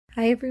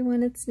Hi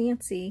everyone, it's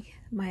Nancy.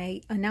 My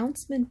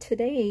announcement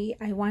today,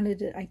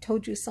 I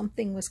told you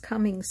something was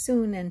coming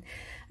soon, and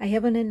I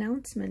have an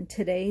announcement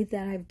today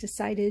that I've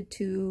decided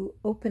to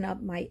open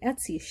up my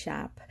Etsy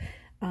shop.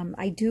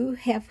 I do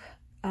have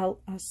a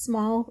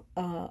small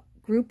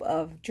group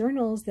of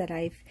journals that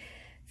I've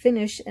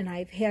finished and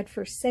I've had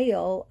for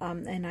sale,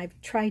 and I've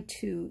tried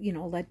to,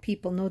 let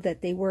people know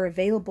that they were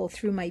available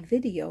through my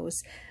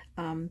videos.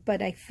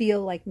 But I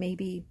feel like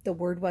maybe the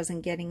word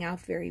wasn't getting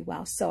out very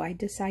well. So I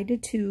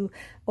decided to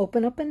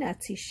open up an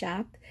Etsy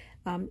shop.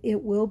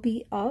 It will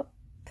be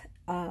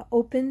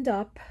opened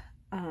up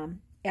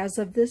as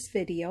of this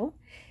video.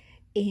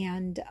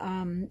 And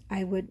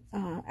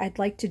I'd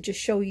like to just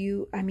show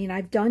you,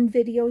 I've done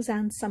videos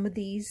on some of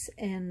these,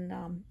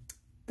 and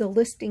the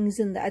listings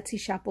in the Etsy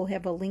shop will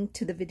have a link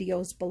to the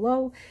videos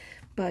below.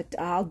 But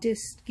I'll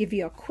just give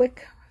you a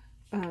quick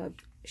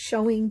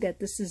showing that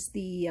this is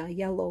the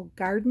Yellow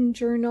Garden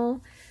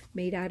Journal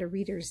made out of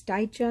Reader's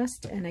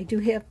Digest, and I do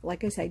have,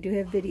 like I said, I do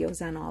have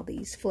videos on all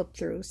these flip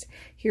throughs.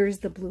 Here's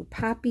the Blue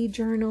Poppy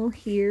Journal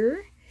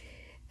here,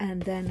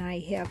 and then I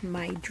have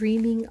my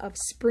Dreaming of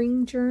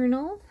Spring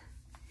Journal,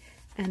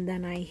 and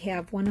then I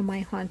have one of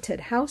my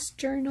Haunted House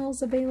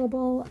journals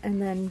available,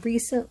 and then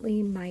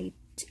recently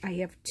I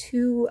have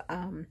two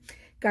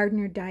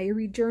Gardener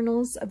Diary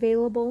journals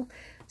available.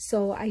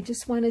 So I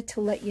just wanted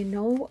to let you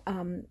know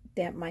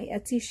that my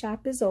Etsy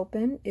shop is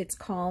open. It's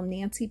called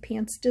Nancy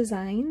Pants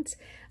Designs.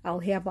 I'll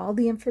have all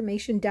the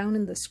information down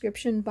in the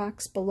description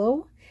box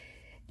below.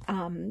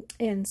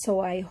 And so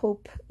I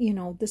hope,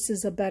 this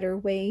is a better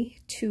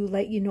way to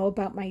let you know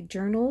about my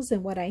journals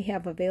and what I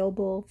have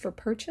available for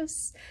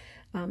purchase.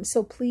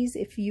 So please,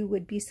 if you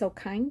would be so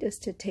kind as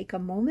to take a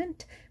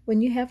moment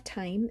when you have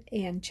time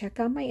and check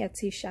out my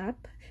Etsy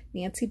shop,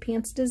 Nancy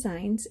Pants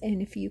Designs,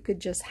 and if you could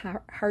just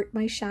heart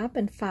my shop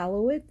and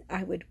follow it,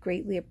 I would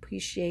greatly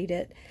appreciate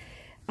it.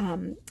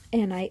 And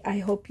I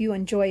hope you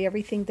enjoy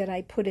everything that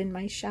I put in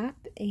my shop,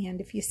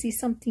 and if you see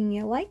something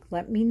you like,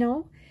 let me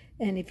know.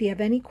 And if you have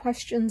any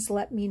questions,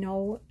 let me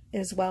know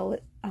as well.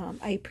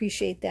 I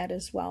appreciate that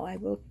as well. I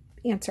will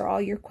answer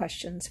all your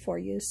questions for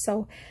you.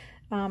 So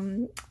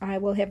I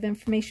will have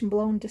information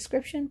below in the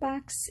description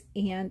box,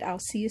 and I'll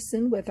see you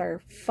soon with our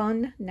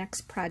fun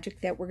next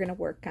project that we're going to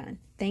work on.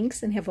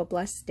 Thanks, and have a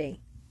blessed day.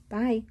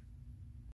 Bye.